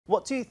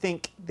What do you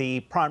think the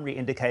primary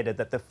indicator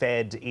that the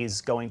Fed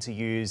is going to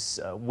use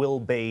will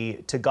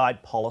be to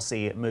guide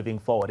policy moving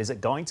forward? Is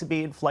it going to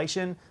be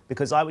inflation?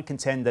 Because I would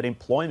contend that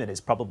employment is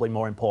probably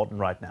more important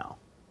right now.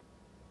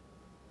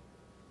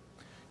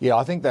 Yeah,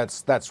 I think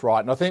that's right.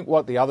 And I think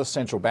what the other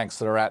central banks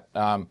that are at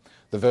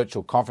the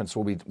virtual conference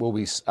will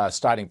be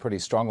stating pretty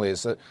strongly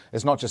is that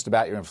it's not just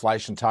about your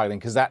inflation targeting,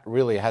 because that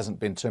really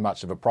hasn't been too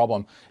much of a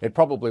problem. It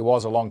probably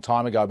was a long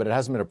time ago, but it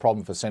hasn't been a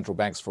problem for central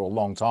banks for a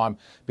long time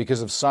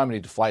because of so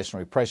many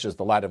deflationary pressures,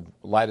 the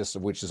latest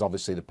of which is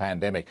obviously the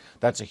pandemic.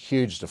 That's a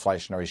huge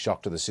deflationary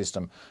shock to the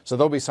system. So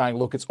they'll be saying,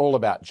 look, it's all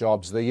about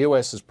jobs. The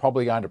US is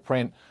probably going to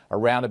print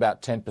around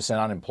about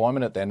 10%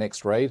 unemployment at their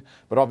next read,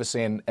 but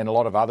obviously in a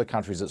lot of other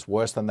countries it's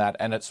worse than that,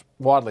 and it's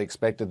widely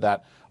expected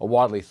that, or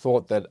widely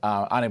thought that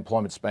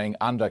unemployment's being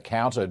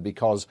undercounted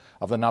because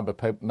of the number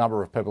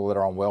of people that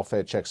are on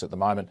welfare checks at the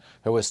moment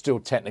who are still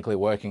technically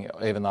working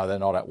even though they're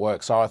not at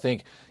work. So I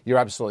think you're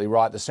absolutely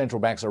right. The central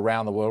banks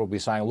around the world will be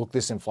saying, look,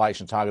 this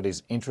inflation target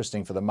is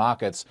interesting for the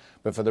markets,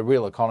 but for the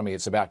real economy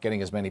it's about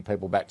getting as many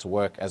people back to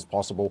work as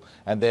possible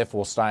and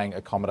therefore staying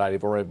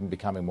accommodative or even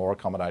becoming more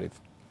accommodative.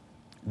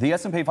 The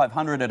S&P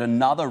 500 at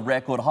another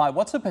record high.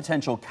 What's a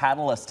potential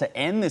catalyst to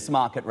end this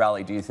market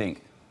rally, do you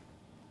think?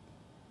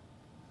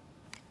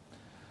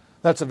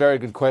 That's a very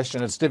good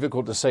question. It's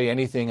difficult to see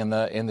anything in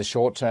the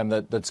short term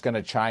that's going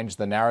to change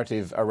the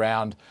narrative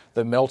around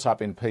the melt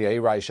up in PE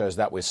ratios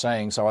that we're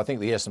seeing. So I think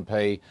the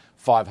S&P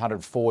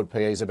 500 forward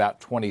PE is about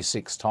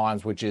 26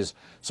 times, which is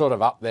sort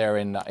of up there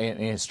in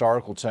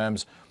historical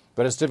terms.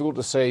 But it's difficult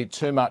to see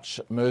too much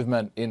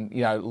movement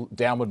in,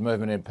 downward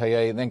movement in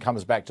PE, and then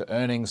comes back to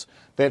earnings.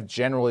 They've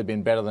generally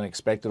been better than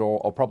expected,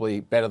 or probably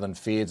better than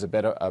feared is a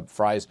better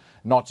phrase,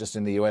 not just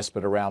in the US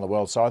but around the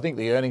world. So I think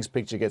the earnings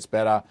picture gets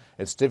better.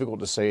 It's difficult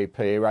to see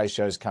PE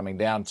ratios coming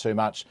down too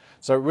much.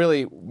 So it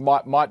really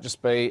might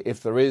just be,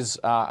 if there is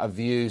a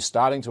view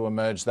starting to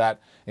emerge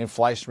that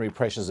inflationary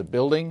pressures are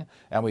building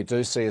and we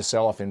do see a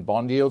sell-off in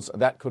bond yields,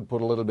 that could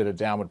put a little bit of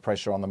downward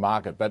pressure on the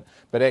market. But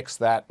ex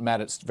that,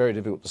 Matt, it's very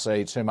difficult to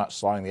see too much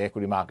slowing the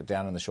equity market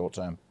down in the short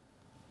term.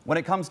 When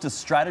it comes to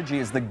strategy,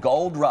 is the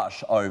gold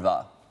rush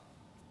over?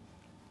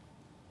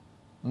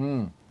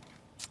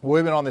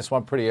 We've been on this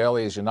one pretty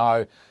early, as you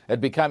know. It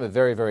became a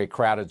very, very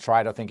crowded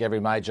trade. I think every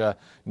major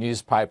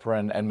newspaper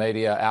and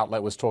media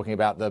outlet was talking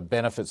about the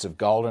benefits of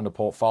gold in a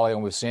portfolio,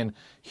 and we've seen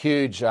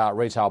huge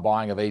retail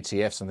buying of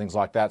ETFs and things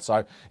like that.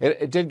 So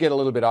it did get a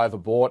little bit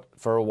overbought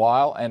for a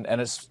while, and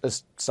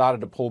it's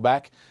started to pull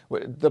back.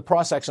 The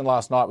price action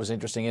last night was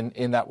interesting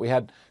in that we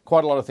had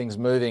quite a lot of things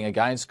moving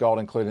against gold,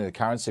 including the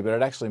currency, but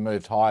it actually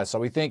moved higher. So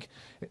we think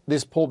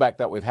this pullback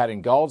that we've had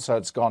in gold, so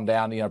it's gone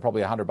down,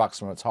 probably $100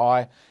 from its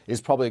high,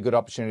 is probably a good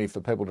opportunity for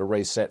people to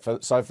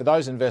reset. So for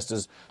those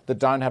investors that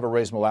don't have a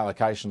reasonable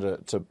allocation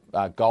to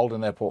gold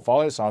in their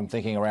portfolio, so I'm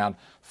thinking around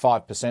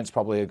 5% is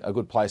probably a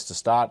good place to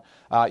start.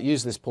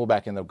 Use this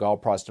pullback in the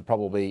gold price to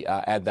probably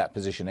add that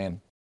position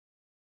in.